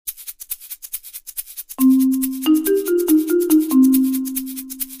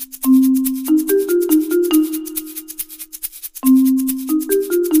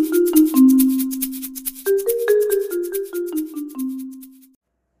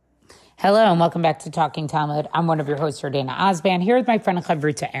Hello and welcome back to Talking Talmud. I'm one of your hosts, Jordana Osban, here with my friend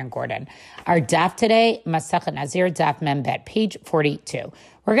Chavruta Ann Gordon. Our daf today, Masechet Nazir, daf Membet, page 42.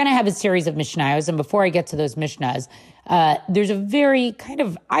 We're going to have a series of Mishnayos, and before I get to those Mishnahs, there's a very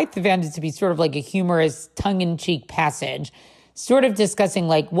I found it to be sort of like a humorous, tongue-in-cheek passage, sort of discussing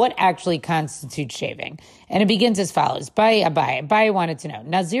like what actually constitutes shaving. And it begins as follows. Abai wanted to know,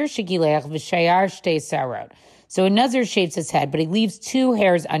 Nazir shegilech v'shayar shtei sarot. So a Nazir shaves his head, but he leaves two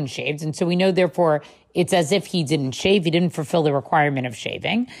hairs unshaved. And so we know, therefore, it's as if he didn't shave. He didn't fulfill the requirement of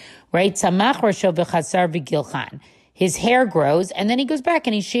shaving, right? Tzamach rasho v'chasar v'gilchan. His hair grows, and then he goes back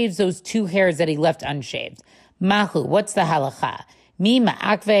and he shaves those two hairs that he left unshaved. Mahu, what's the halacha? Mi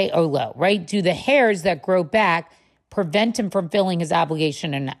ma'akve or lo, right? Do the hairs that grow back prevent him from filling his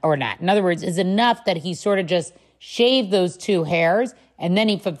obligation or not? In other words, is enough that he sort of just shaved those two hairs and then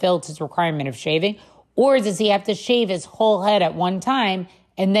he fulfilled his requirement of shaving? Or does he have to shave his whole head at one time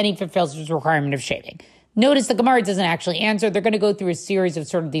and then he fulfills his requirement of shaving? Notice the Gemara doesn't actually answer. They're going to go through a series of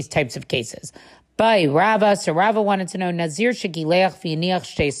sort of these types of cases. By Rava, so Rava wanted to know, Nazir shegileach v'yaniach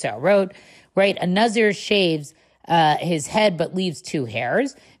shtei sarot, right? A Nazir shaves his head but leaves two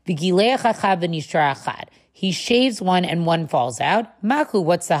hairs. V'gileach achad v'nishra achad. He shaves one and one falls out. Maku,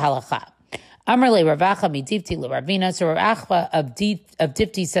 what's the halacha? Amrle Ravacha midifti l'Ravina. So Ravacha of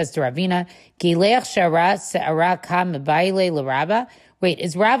Difti says to Ravina, Gileach shara se'ara ka mebayle l'Rava. Wait,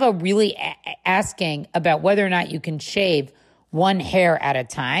 is Rava really asking about whether or not you can shave one hair at a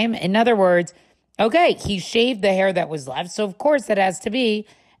time? In other words, okay, he shaved the hair that was left, so of course that has to be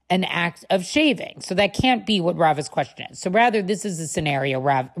an act of shaving. So that can't be what Rava's question is. So rather, this is the scenario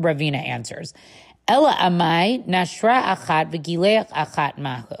Ravina answers. Ela amai nashra achat v'gileach achat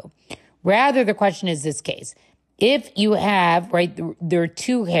mahu. Rather, the question is this case. If you have, right, there are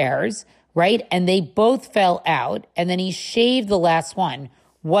two hairs, right, and they both fell out, and then he shaved the last one,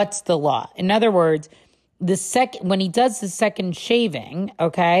 what's the law? In other words, when he does the second shaving,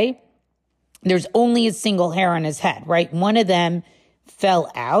 okay, there's only a single hair on his head, right? One of them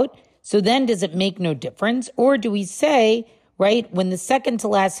fell out. So then does it make no difference? Or do we say, right, when the second to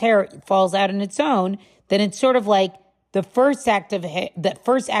last hair falls out on its own, then it's sort of like the first act of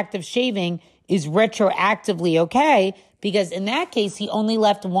shaving is retroactively okay, because in that case, he only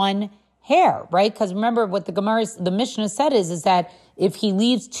left one hair, right? Because remember what the Mishnah said is that if he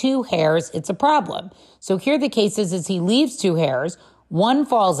leaves two hairs, it's a problem. So here the case is he leaves two hairs, one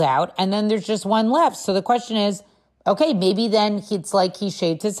falls out, and then there's just one left. So the question is, okay, maybe then it's like he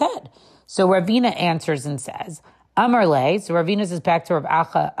shaved his head. So Ravina answers and says, Amarle, so Ravina says back to Rav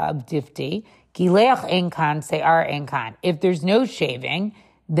Acha of Difti, Gileach enkan, se'ar enkan. If there's no shaving,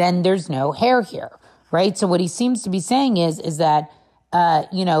 then there's no hair here, right? So what he seems to be saying is that,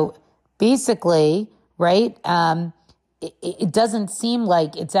 basically, right, it doesn't seem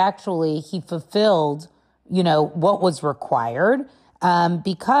like it's actually he fulfilled, what was required,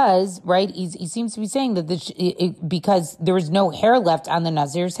 because, right, he seems to be saying that because there was no hair left on the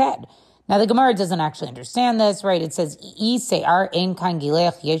Nazir's head. Now, the Gemara doesn't actually understand this, right? It says, I se'ar enkan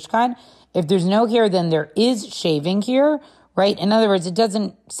gileach yeshkan. If there's no hair, then there is shaving here, right? In other words, it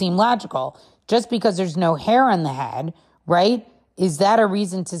doesn't seem logical. Just because there's no hair on the head, right? Is that a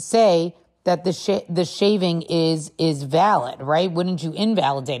reason to say that the shaving is valid, right? Wouldn't you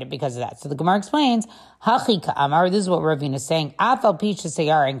invalidate it because of that? So the Gemara explains, Hachi ka'amar, this is what Ravina is saying, Afal pisha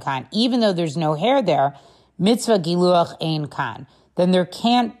seyar ein kan, even though there's no hair there, mitzvah giluach ein kan, then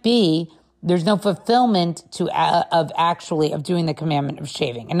there's no fulfillment of doing the commandment of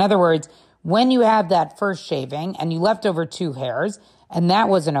shaving. In other words, when you have that first shaving and you left over two hairs and that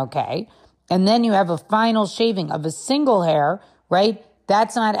wasn't okay, and then you have a final shaving of a single hair, right?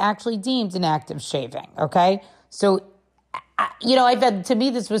 That's not actually deemed an act of shaving, okay? So, to me,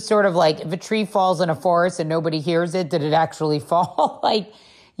 this was sort of like if a tree falls in a forest and nobody hears it, did it actually fall?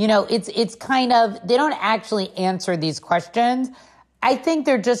 It's kind of, they don't actually answer these questions. I think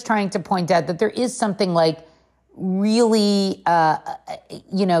they're just trying to point out that there is something like really,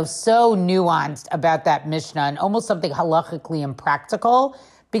 so nuanced about that Mishnah and almost something halachically impractical,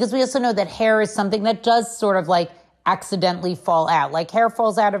 because we also know that hair is something that does sort of like accidentally fall out, like hair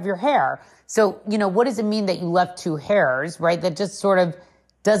falls out of your hair. So, what does it mean that you left two hairs, right? That just sort of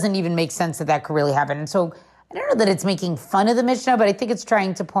doesn't even make sense that could really happen. And so I don't know that it's making fun of the Mishnah, but I think it's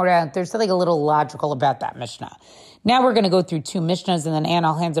trying to point out there's something a little logical about that Mishnah. Now we're going to go through two Mishnahs, and then Anne,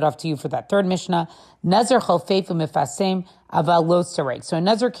 I'll hand it off to you for that third Mishnah. Nazar chalfeifu mifasem aval lo sarek. So a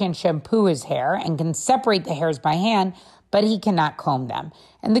Nazar can shampoo his hair and can separate the hairs by hand, but he cannot comb them.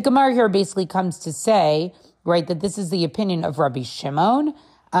 And the Gemara here basically comes to say, right, that this is the opinion of Rabbi Shimon.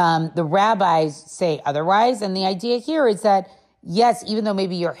 The rabbis say otherwise, and the idea here is that yes, even though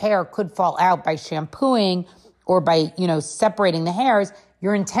maybe your hair could fall out by shampooing or by, separating the hairs,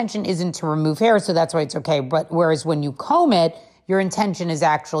 your intention isn't to remove hair, so that's why it's okay. But whereas when you comb it, your intention is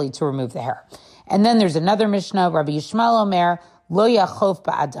actually to remove the hair. And then there's another Mishnah, Rabbi Yishmael Omer, Lo yachof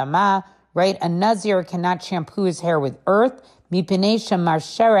ba'adama, right? A Nazir cannot shampoo his hair with earth, mipnei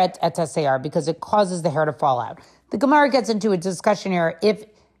shemarsheret et haseyar, because it causes the hair to fall out. The Gemara gets into a discussion here if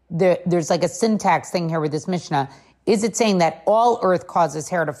there's like a syntax thing here with this Mishnah. Is it saying that all earth causes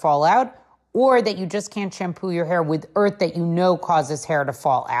hair to fall out, or that you just can't shampoo your hair with earth that causes hair to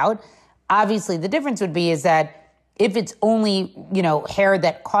fall out? Obviously, the difference would be is that if it's only, hair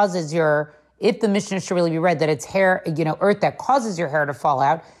that causes if the Mishnah should really be read that it's hair, earth that causes your hair to fall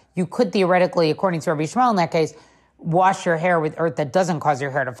out, you could theoretically, according to Rabbi Yishmael in that case, wash your hair with earth that doesn't cause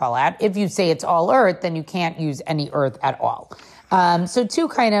your hair to fall out. If you say it's all earth, then you can't use any earth at all. So two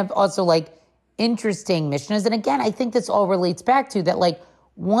kind of also like interesting Mishnahs. And again, I think this all relates back to that, like,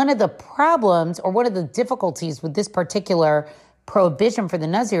 one of the problems or one of the difficulties with this particular prohibition for the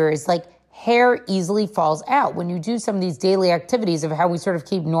Nazir is like hair easily falls out when you do some of these daily activities of how we sort of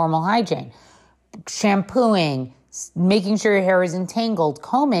keep normal hygiene. Shampooing, making sure your hair is entangled,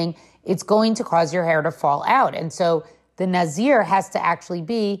 combing, it's going to cause your hair to fall out. And so the Nazir has to actually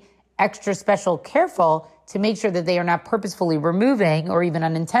be extra special careful to make sure that they are not purposefully removing or even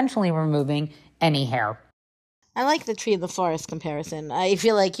unintentionally removing any hair. I like the tree in the forest comparison. I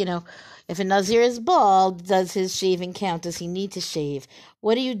feel like, if a Nazir is bald, does his shaving count? Does he need to shave?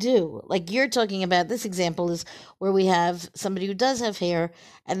 What do you do? Like you're talking about, this example is where we have somebody who does have hair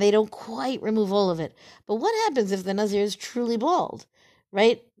and they don't quite remove all of it. But what happens if the Nazir is truly bald,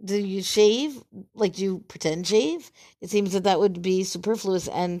 right? Do you shave? Like, do you pretend shave? It seems that would be superfluous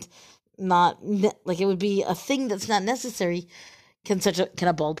and not, like it would be a thing that's not necessary. Can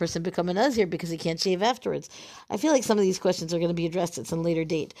a bald person become a Nazir because he can't shave afterwards? I feel like some of these questions are going to be addressed at some later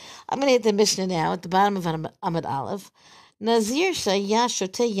date. I'm going to hit the Mishnah now at the bottom of Amud Aleph. Nazir shaya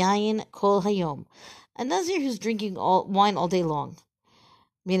shote yayin kol hayom. A Nazir who's drinking wine all day long,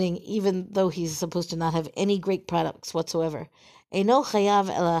 meaning even though he's supposed to not have any grape products whatsoever. Eino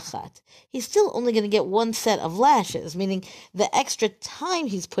chayav el achat. He's still only going to get one set of lashes, meaning the extra time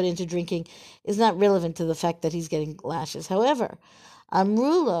he's put into drinking is not relevant to the fact that he's getting lashes. However,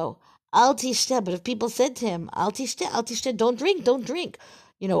 amrulo al tishte. But if people said to him, al tishte, don't drink,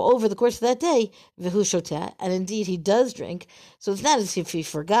 over the course of that day, v'hu shoteh, and indeed he does drink, so it's not as if he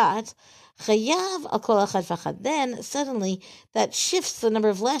forgot. Chayav al kol achat v'achat. Then suddenly that shifts the number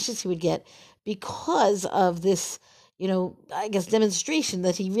of lashes he would get because of this, demonstration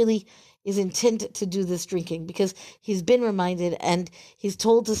that he really is intent to do this drinking, because he's been reminded and he's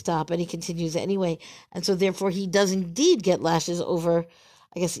told to stop and he continues anyway. And so therefore he does indeed get lashes over,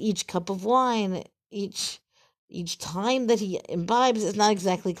 each cup of wine, each time that he imbibes is not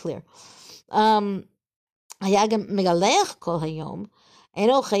exactly clear. What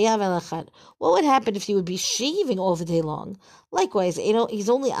would happen if he would be shaving all the day long? Likewise, he's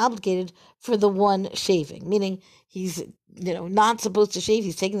only obligated for the one shaving, meaning he's, not supposed to shave.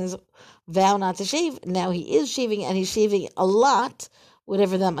 He's taken his vow not to shave. Now he is shaving, and he's shaving a lot,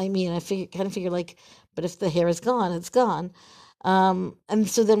 whatever that might mean. I figure like, but if the hair is gone, it's gone. And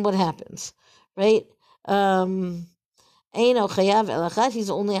so then what happens, right? He's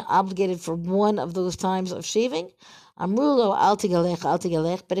only obligated for one of those times of shaving. Amrulo al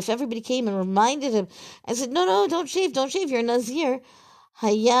tigalech. But if everybody came and reminded him and said, no, don't shave, you're a Nazir,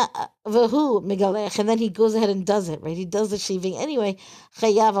 haya v'hu migalech, and then he goes ahead and does it, right? He does the shaving anyway.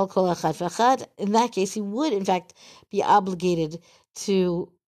 Chayav al kol achat v'achat. In that case, he would in fact be obligated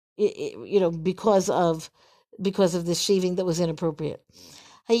to, because of this shaving that was inappropriate.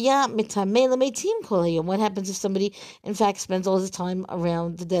 What happens if somebody, in fact, spends all his time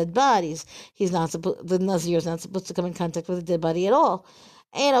around the dead bodies? The Nazir is not supposed to come in contact with a dead body at all.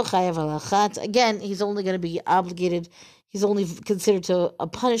 Again, he's only going to be obligated, he's only considered to a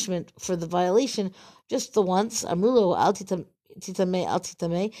punishment for the violation just the once. Amulo al titame.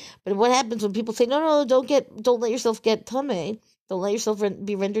 But what happens when people say, no, don't let yourself get tameh? Don't let yourself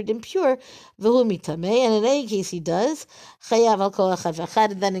be rendered impure. V'hu mitameh, and in any case he does. Chayav al kol achat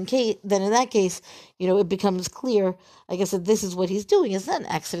v'achat. Then in that case, it becomes clear, that this is what he's doing. It's not an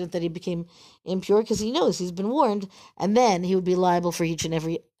accident that he became impure, because he knows he's been warned, and then he would be liable for each and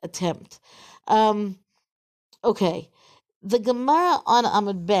every attempt. Okay, the Gemara on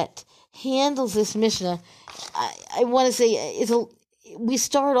Amud Bet handles this Mishnah. I want to say we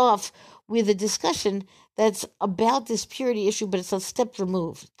start off with a discussion that's about this purity issue, but it's a step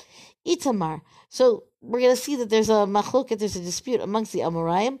removed. Itamar. So we're going to see that there's a machloket, there's a dispute amongst the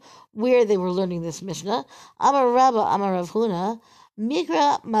Amoraim where they were learning this Mishnah. Amar Rabba, Amar Rav Huna,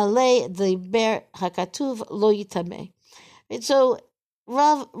 Mikra Malay Deber Hakatuv Lo Yitame. And so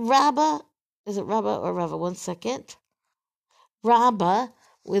Rabba, is it Rabba or Rava? 1 second. Rabba,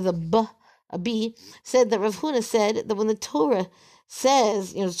 with a B, said that Rav Huna said that when the Torah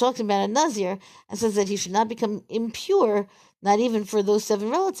says, it's talking about a Nazir, and says that he should not become impure, not even for those 7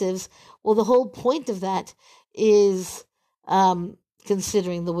 relatives, well, the whole point of that is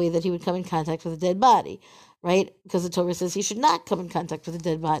considering the way that he would come in contact with a dead body, right? Because the Torah says he should not come in contact with a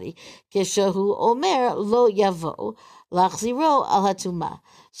dead body. Keshahu omer lo yavo lachziro al hatuma.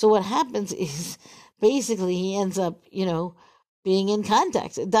 So what happens is basically he ends up, being in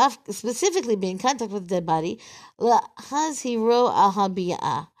contact, specifically being in contact with a dead body. Lachziro al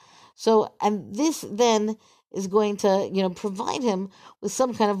habiyah. So, and this then is going to, provide him with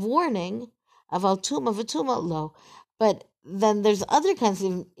some kind of warning of altuma v'tuma lo. But then there's other kinds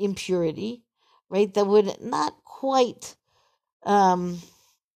of impurity, right, that would not quite,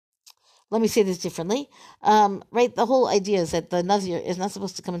 let me say this differently, right, the whole idea is that the Nazir is not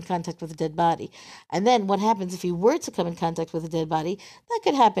supposed to come in contact with a dead body. And then what happens if he were to come in contact with a dead body? That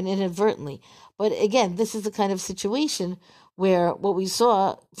could happen inadvertently. But again, this is the kind of situation where what we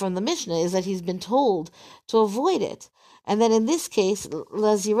saw from the Mishnah is that he's been told to avoid it. And then in this case,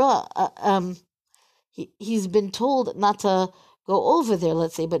 Lazira, he's been told not to go over there,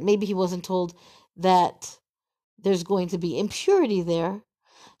 let's say, but maybe he wasn't told that there's going to be impurity there.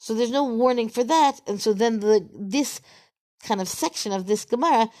 So there's no warning for that. And so then this kind of section of this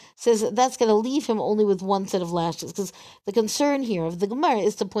Gemara says that's going to leave him only with 1 set of lashes. Because the concern here of the Gemara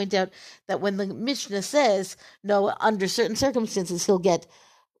is to point out that when the Mishnah says, no, under certain circumstances, he'll get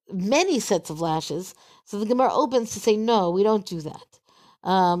many sets of lashes. So the Gemara opens to say, no, we don't do that.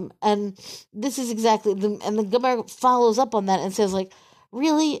 And this is exactly, and the Gemara follows up on that and says,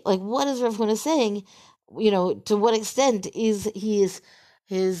 really? What is Rav Huna saying? To what extent is his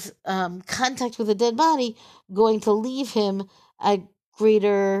contact with a dead body going to leave him a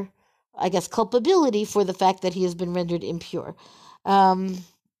greater, I guess, culpability for the fact that he has been rendered impure?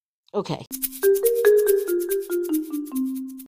 Okay.